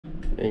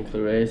Me and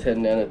Clarice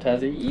heading down to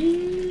Tassie.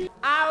 Yeah.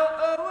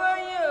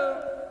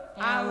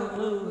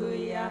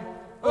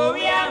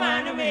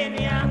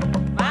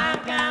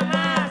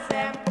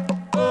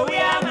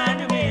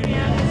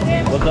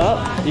 What's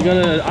up? You're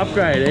gonna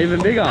upgrade even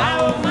bigger.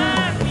 Oh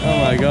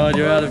my god,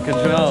 you're out of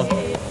control.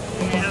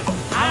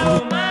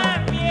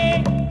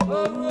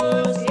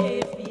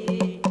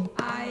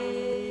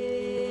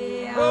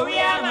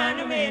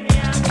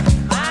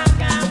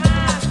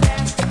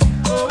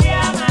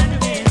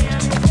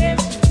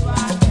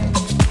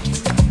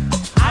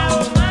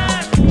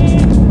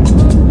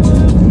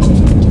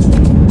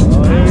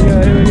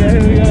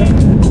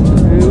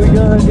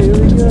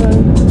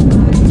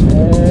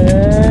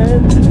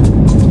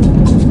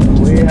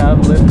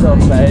 Liftoff,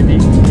 baby.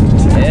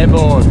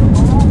 Airborne.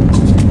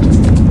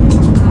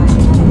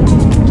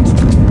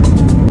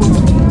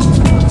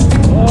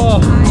 Oh,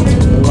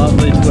 the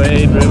lovely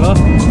Tweed River.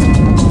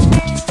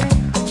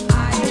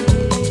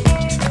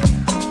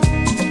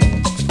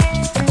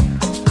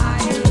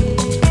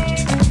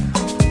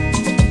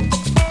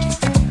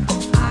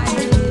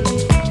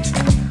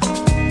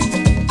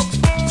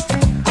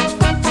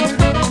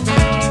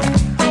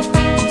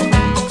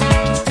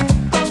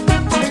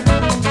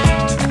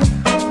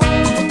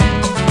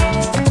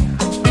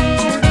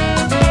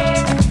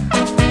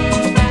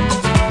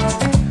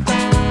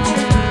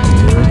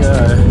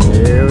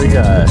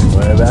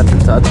 We're about to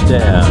touch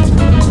down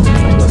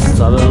on the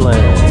southern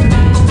land.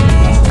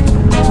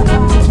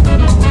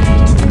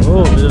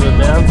 Oh, a bit of a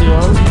bouncy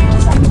one.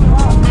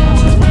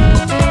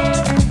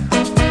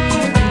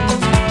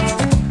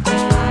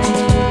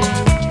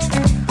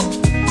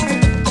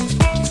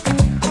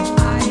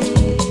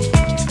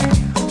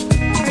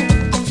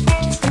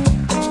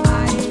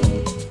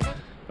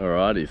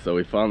 Alrighty, so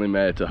we finally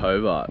made it to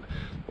Hobart.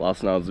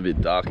 Last night was a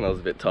bit dark and I was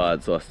a bit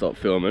tired, so I stopped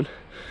filming.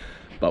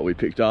 But we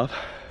picked up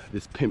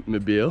this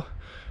Pimpmobile,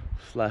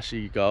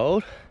 flashy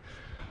gold,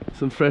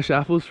 some fresh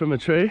apples from a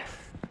tree.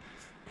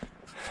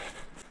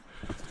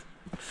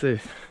 Let's see,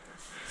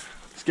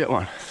 let's get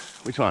one.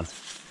 Which one?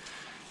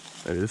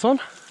 Maybe this one?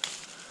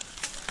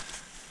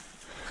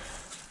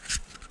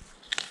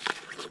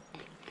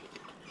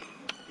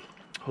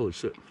 Holy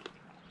shit,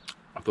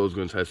 I thought it was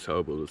going to taste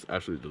terrible. It's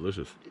actually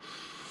delicious.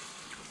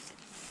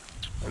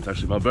 It's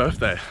actually my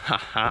birthday.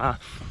 Haha,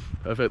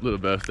 perfect little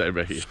birthday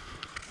brekkie.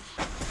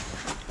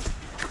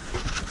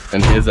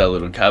 And here's our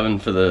little cabin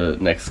for the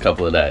next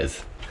couple of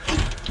days.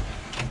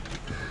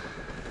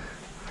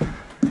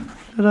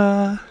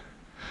 Ta-da!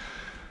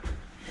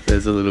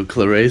 There's a little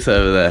Clarice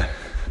over there.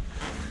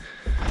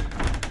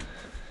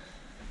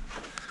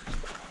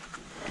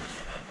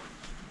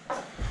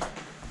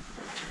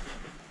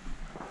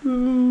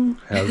 Ooh,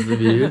 how's the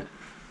view?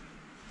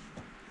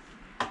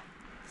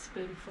 It's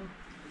beautiful.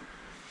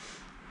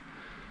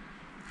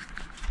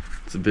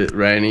 It's a bit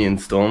rainy and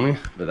stormy,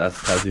 but that's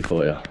Tassie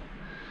for you.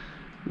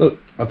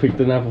 Look, I picked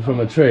an apple from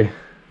a tree.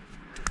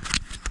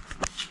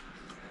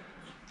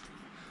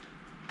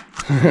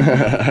 This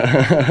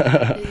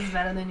is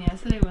better than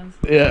yesterday ones.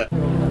 Yeah.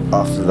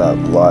 After that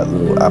light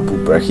little apple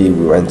brekkie,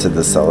 we went to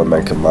the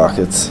Salamanca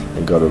markets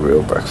and got a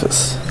real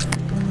breakfast.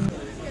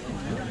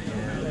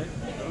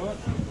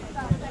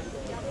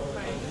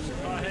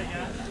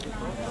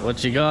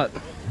 What you got?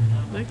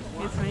 Look,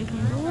 it's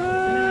raining.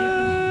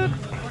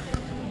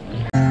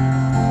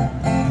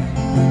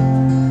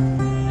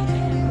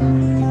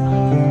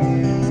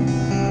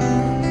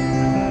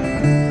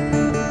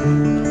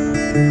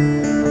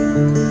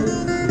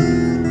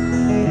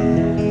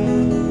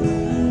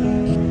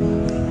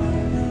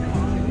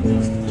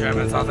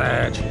 German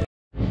sausage.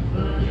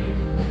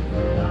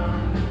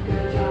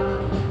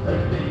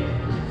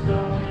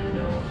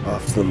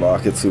 After the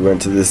markets, we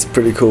went to this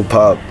pretty cool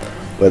pub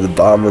where the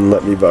barman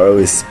let me borrow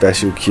his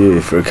special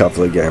cue for a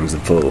couple of games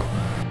of pool.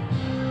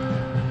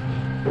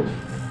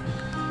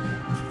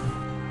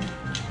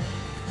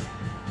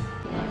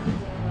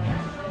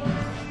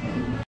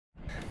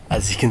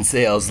 As you can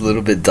see, I was a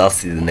little bit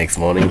dusty the next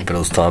morning, but it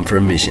was time for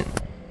a mission.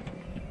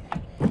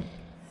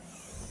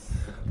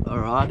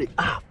 Alrighty.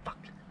 Fuck.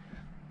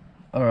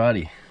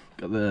 Alrighty.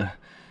 Got the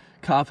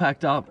car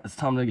packed up. It's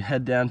time to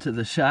head down to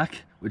the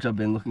shack, which I've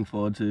been looking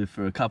forward to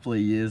for a couple of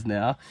years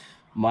now.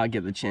 Might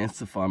get the chance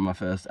to find my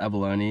first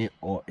abalone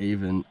or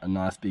even a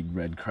nice big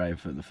red cray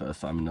for the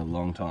first time in a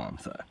long time.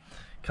 So,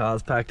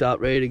 car's packed up,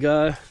 ready to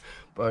go.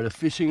 Borrowed a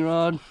fishing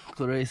rod.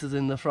 Clarice is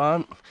in the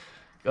front.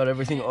 Got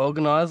everything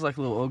organised like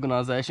a little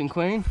organisation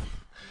queen.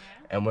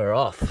 And we're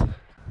off.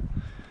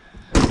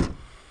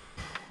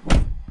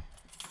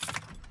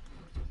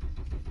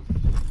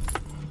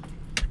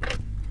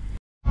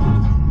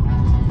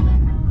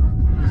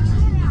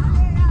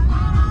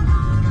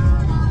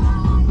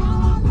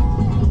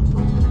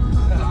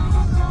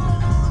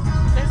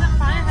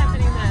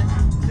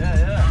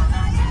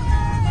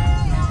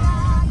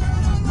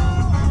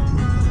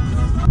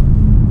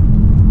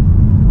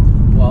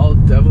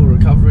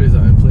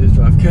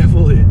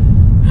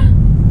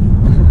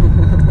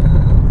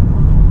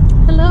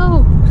 Hello.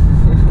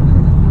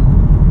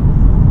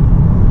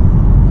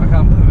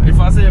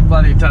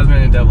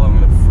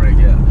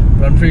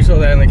 Pretty sure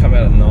they only come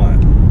out at night.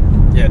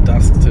 Yeah,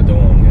 dusk to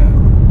dawn,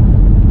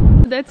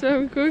 yeah. That's where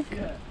we cook.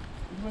 Yeah.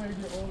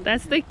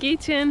 That's the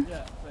kitchen.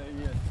 Yeah, so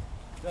you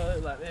go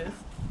like this.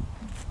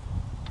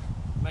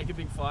 Make a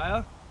big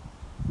fire.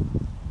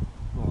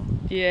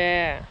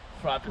 Yeah.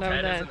 Fry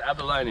potatoes that. and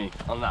abalone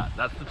on that.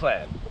 That's the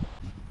plan.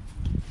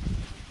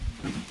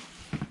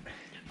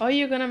 Oh,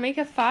 you're gonna make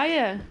a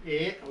fire?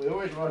 Yeah, we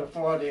always light a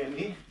fire down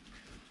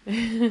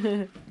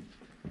here.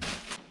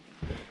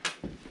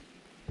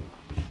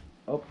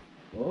 Oh.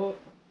 Oh.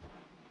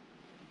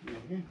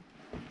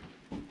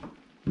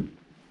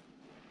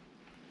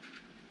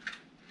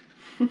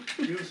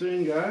 You'll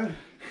soon go.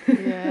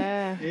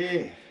 Yeah.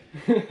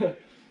 Yeah.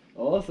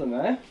 Awesome,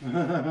 eh?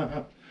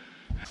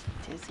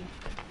 Jesse.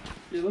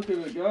 You look at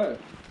it go.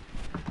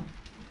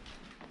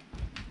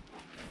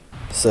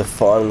 So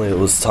finally it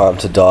was time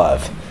to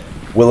dive.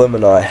 Willem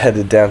and I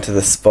headed down to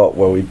the spot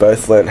where we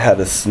both learnt how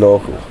to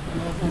snorkel.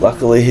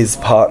 Luckily his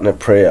partner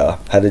Priya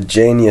had a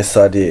genius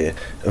idea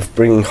of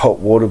bringing hot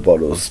water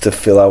bottles to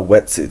fill our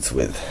wetsuits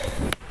with.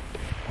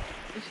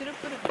 You should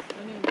have put it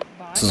on your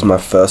body. This was my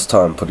first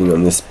time putting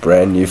on this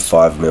brand new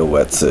 5mm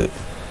wetsuit,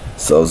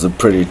 so it was a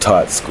pretty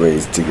tight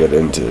squeeze to get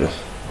into.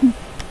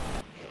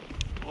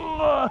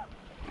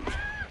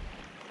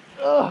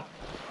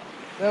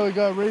 There we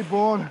go,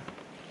 reborn.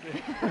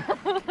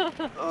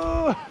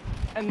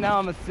 And now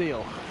I'm a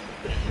seal.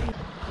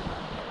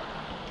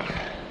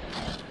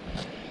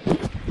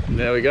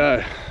 There we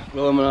go.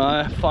 Willem and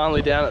I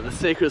finally down at the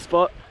secret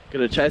spot.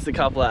 Gonna chase a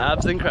couple of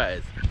abs and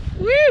crays.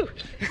 Woo!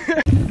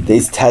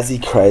 These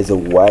Tassie crays are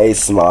way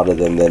smarter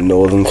than their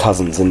northern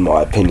cousins in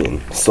my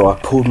opinion, so I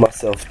pulled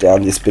myself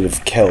down this bit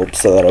of kelp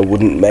so that I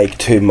wouldn't make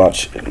too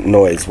much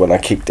noise when I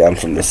kicked down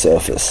from the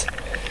surface.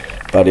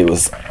 But it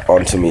was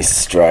onto me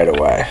straight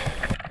away.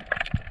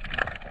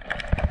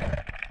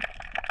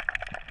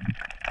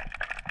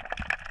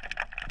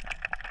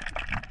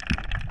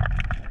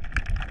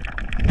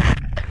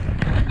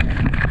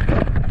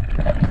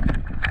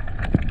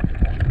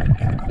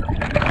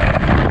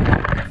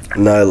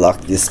 No luck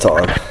this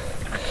time,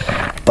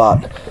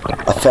 but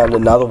I found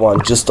another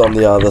one just on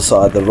the other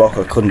side of the rock.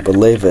 I couldn't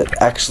believe it.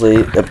 Actually,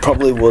 it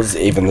probably was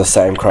even the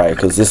same cray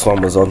because this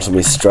one was onto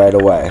me straight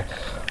away.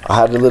 I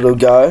had a little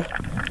go,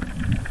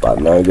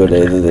 but no good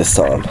either this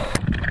time.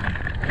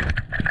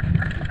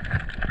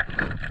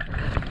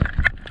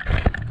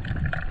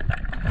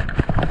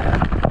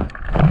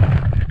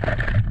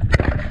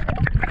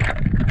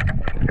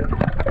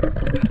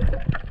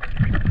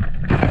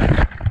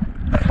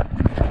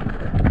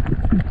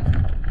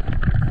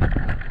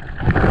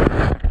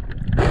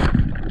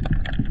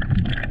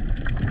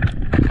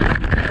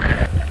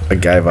 I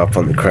gave up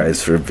on the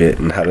crays for a bit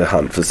and had a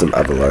hunt for some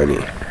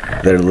abalone.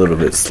 They're a little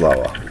bit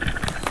slower.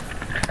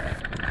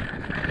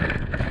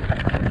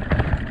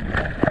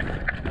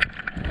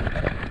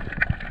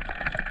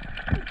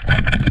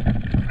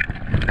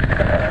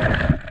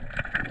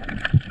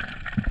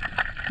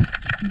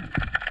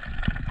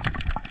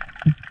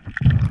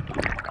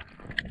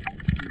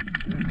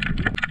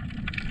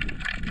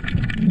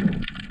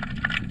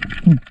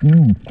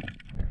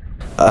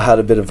 I had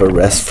a bit of a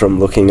rest from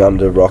looking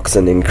under rocks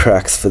and in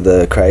cracks for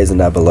the crays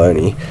and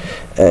abalone,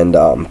 and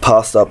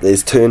passed up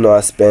these two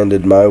nice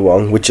banded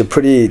mowong, which are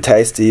pretty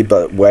tasty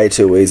but way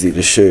too easy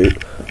to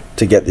shoot,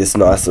 to get this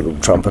nice little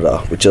trumpeter,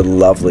 which are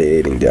lovely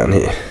eating down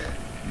here.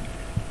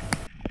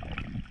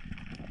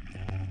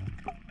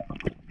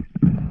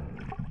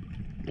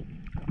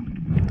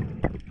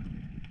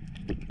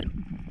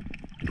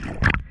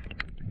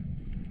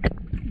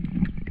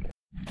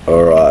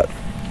 Alright,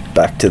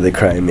 back to the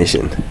cray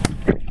mission.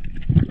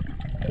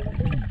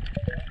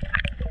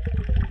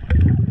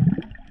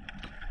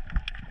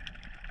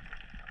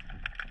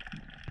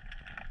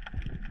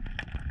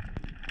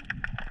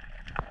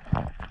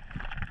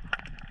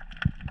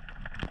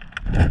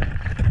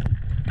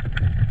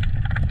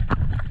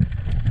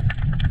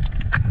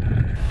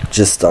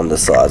 Just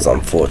undersized,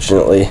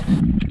 unfortunately.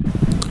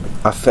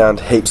 I found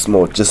heaps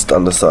more just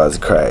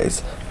undersized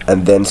crays,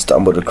 and then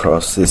stumbled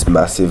across this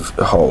massive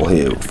hole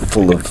here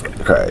full of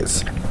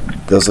crays.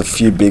 There was a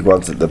few big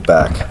ones at the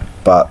back,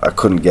 but I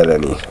couldn't get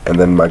any, and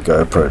then my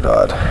GoPro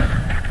died.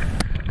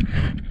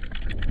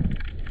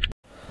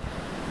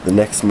 The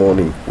next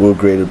morning we were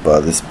greeted by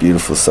this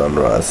beautiful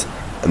sunrise,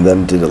 and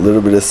then did a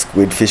little bit of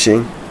squid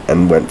fishing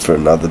and went for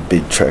another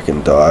big trek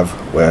and dive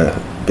where,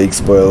 big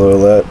spoiler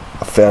alert,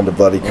 I found a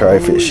bloody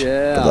crayfish,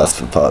 but that's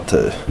for part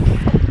 2.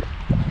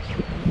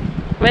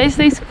 Where's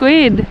the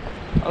squid?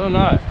 I don't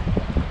know.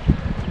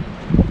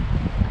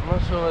 I'm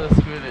not sure where the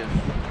squid is.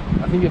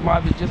 I think it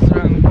might be just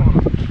around the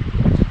corner.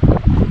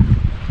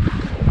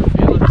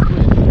 Feel the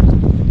squid.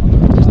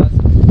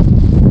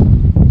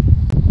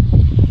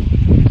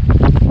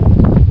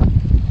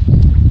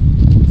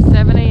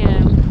 7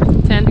 AM,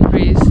 10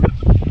 degrees.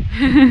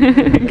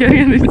 Going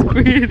at the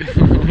squid.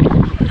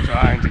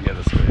 Trying to get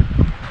a